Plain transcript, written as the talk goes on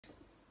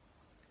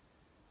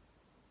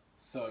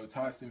So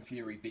Tyson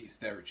Fury beats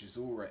Derek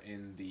Chisora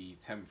in the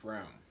 10th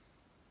round.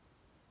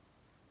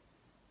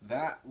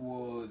 That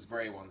was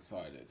very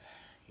one-sided.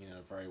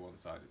 Very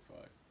one-sided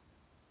fight.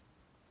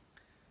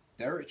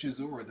 Derek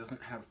Chisora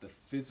doesn't have the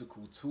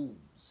physical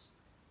tools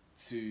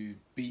to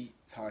beat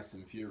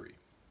Tyson Fury.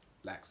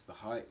 Lacks the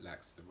height,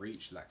 lacks the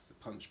reach, lacks the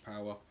punch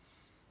power.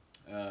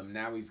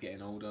 Now he's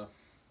getting older,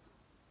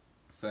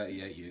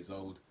 38 years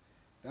old.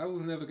 That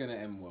was never going to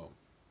end well,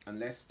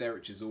 unless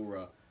Derek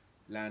Chisora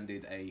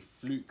landed a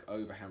fluke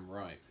overhand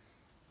right.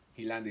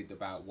 He landed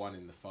about one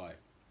in the fight.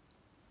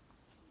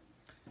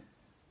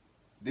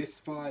 This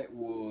fight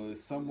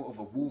was somewhat of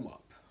a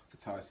warm-up for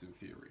Tyson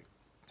Fury.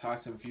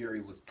 Tyson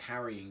Fury was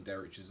carrying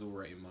Derek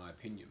Chisora, in my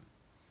opinion.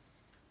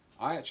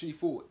 I actually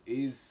thought,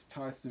 is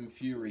Tyson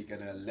Fury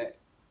going to let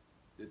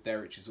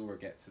Derek Chisora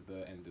get to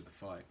the end of the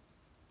fight?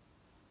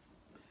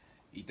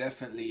 He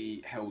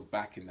definitely held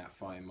back in that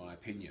fight, in my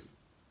opinion.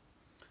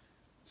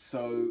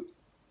 So,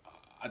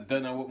 I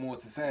don't know what more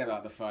to say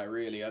about the fight,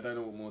 really. I don't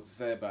know what more to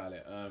say about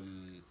it.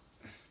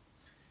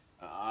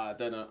 I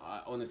don't know.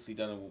 I honestly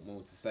don't know what more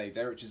to say.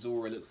 Derek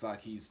Chisora looks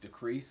like he's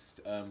decreased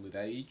with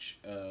age.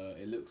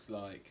 It looks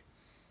like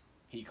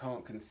he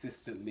can't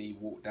consistently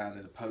walk down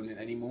an opponent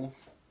anymore.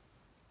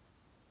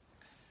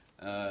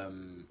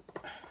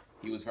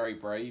 He was very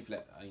brave.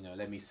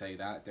 Let me say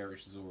that. Derek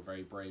Chisora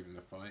very brave in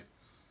the fight.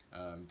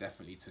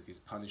 Definitely took his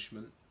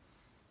punishment.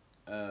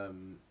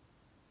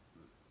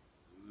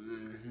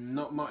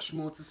 Not much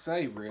more to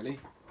say, really.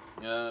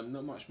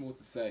 Not much more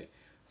to say.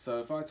 So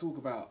if I talk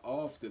about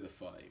after the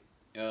fight,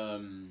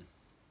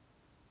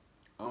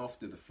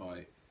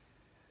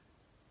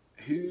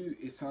 who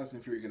is Tyson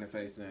Fury going to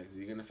face next? Is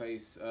he going to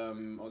face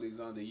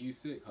Alexander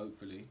Usyk?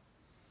 Hopefully.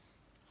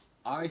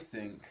 I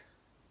think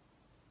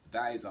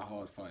that is a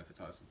hard fight for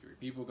Tyson Fury.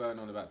 People going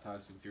on about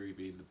Tyson Fury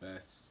being the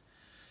best.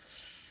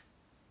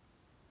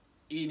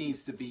 He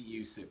needs to beat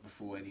Usyk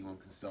before anyone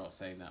can start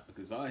saying that,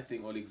 because I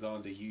think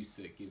Alexander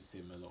Usyk gives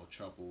him a lot of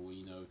trouble.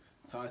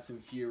 Tyson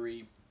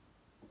Fury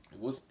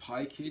was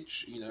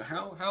Pikage.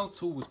 How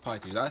tall was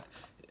Pikage?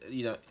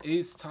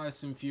 Is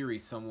Tyson Fury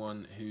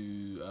someone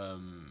who?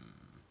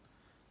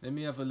 Let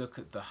me have a look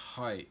at the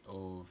height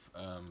of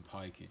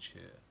Pikage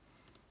here.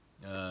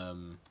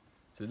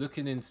 So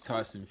looking into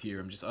Tyson Fury,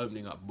 I'm just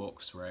opening up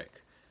BoxRec.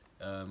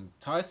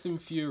 Tyson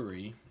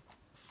Fury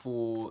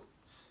fought.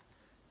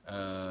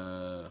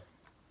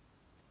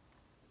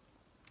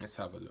 Let's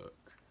have a look.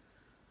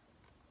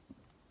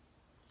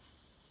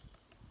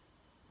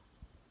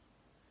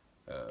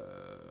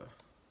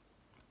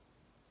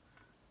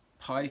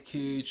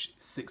 Pikage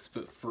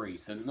 6'3",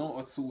 so not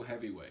at all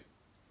heavyweight.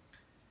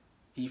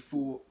 He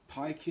fought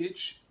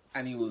Pikage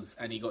and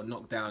he got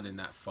knocked down in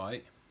that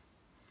fight.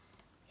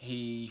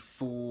 He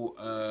fought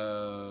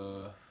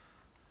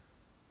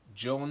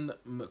John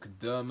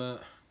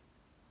McDermott,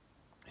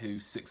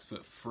 who's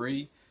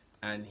 6'3",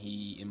 and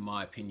he, in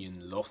my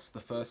opinion, lost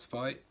the first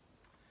fight.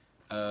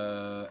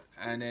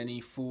 And then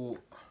he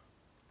fought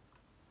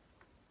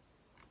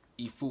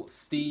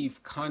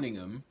Steve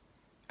Cunningham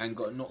and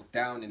got knocked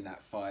down in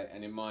that fight,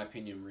 and in my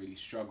opinion really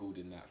struggled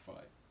in that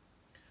fight.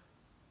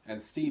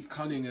 And Steve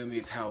Cunningham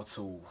is how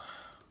tall?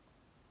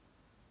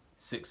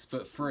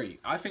 6'3".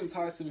 I think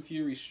Tyson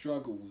Fury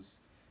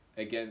struggles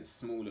against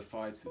smaller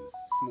fighters,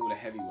 smaller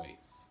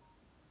heavyweights.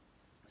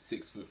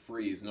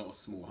 6'3" is not a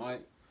small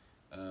height.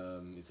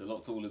 It's a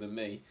lot taller than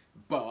me,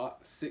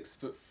 but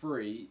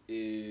 6'3"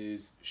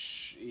 is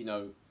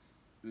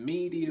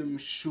medium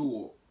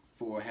short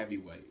for a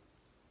heavyweight,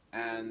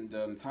 and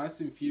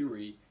Tyson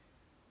Fury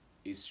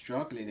is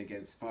struggling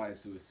against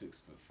fighters who are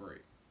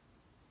 6'3".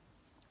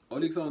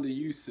 Alexander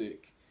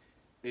Usyk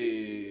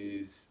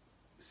is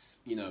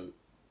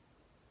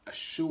a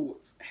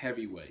short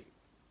heavyweight,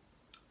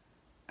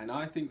 and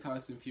I think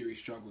Tyson Fury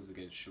struggles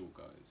against short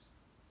guys.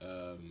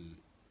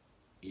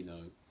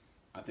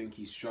 I think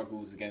he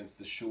struggles against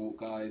the short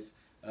guys.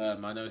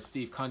 I know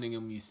Steve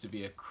Cunningham used to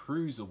be a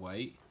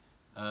cruiserweight.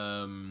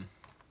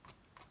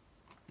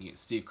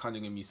 Steve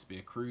Cunningham used to be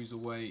a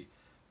cruiserweight.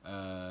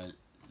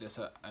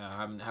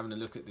 I'm having a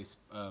look at this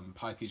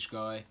Pikage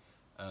guy.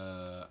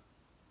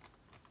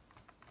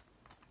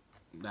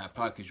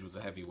 Pikage was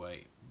a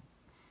heavyweight.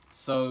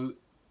 So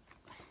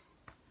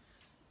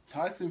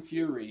Tyson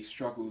Fury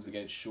struggles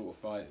against short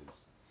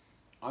fighters.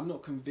 I'm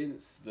not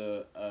convinced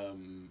that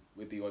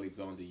with the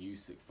Alexander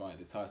Usyk fight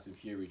that Tyson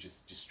Fury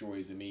just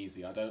destroys him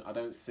easy. I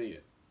don't see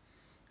it,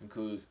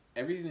 because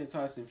everything that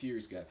Tyson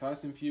Fury's got.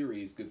 Tyson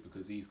Fury is good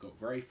because he's got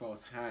very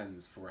fast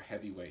hands for a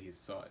heavyweight his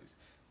size,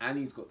 and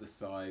he's got the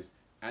size,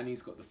 and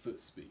he's got the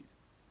foot speed.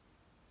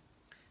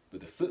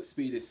 But the foot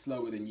speed is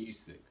slower than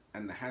Usyk,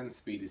 and the hand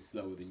speed is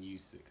slower than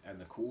Usyk, and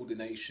the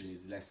coordination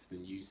is less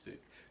than Usyk.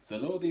 So a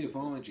lot of the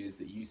advantages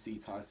that you see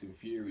Tyson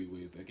Fury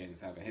with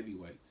against other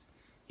heavyweights,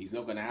 he's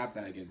not going to have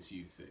that against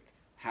Usyk.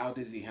 How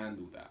does he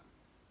handle that?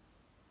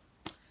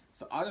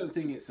 So I don't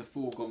think it's a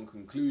foregone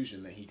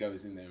conclusion that he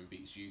goes in there and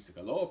beats Usyk.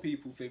 A lot of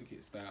people think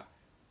it's that.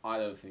 I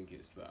don't think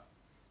it's that.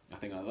 I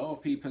think a lot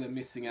of people are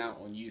missing out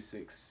on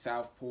Usyk's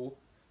southpaw,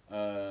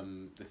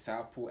 the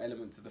southpaw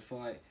element to the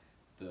fight.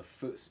 the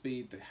foot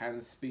speed, the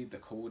hand speed, the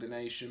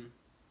coordination.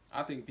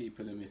 I think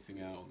people are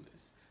missing out on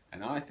this.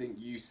 And I think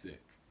Usyk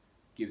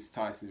gives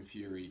Tyson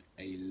Fury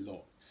a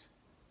lot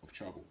of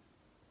trouble.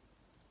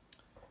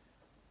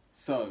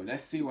 So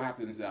let's see what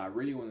happens there. I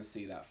really want to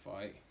see that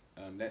fight.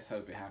 Let's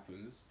hope it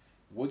happens.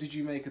 What did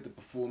you make of the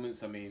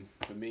performance? I mean,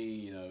 for me,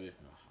 you know,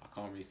 I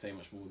can't really say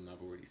much more than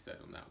I've already said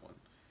on that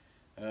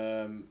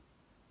one.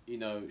 You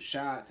know,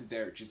 shout out to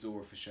Derek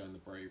Chisora for showing the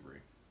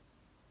bravery.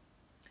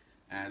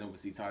 And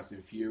obviously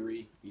Tyson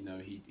Fury, you know,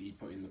 he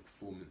put in the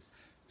performance.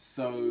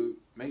 So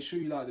make sure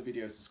you like the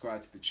video,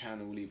 subscribe to the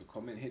channel, leave a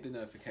comment, hit the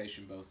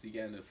notification bell so you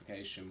get a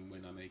notification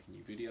when I make a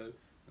new video.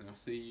 And I'll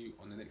see you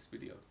on the next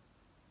video.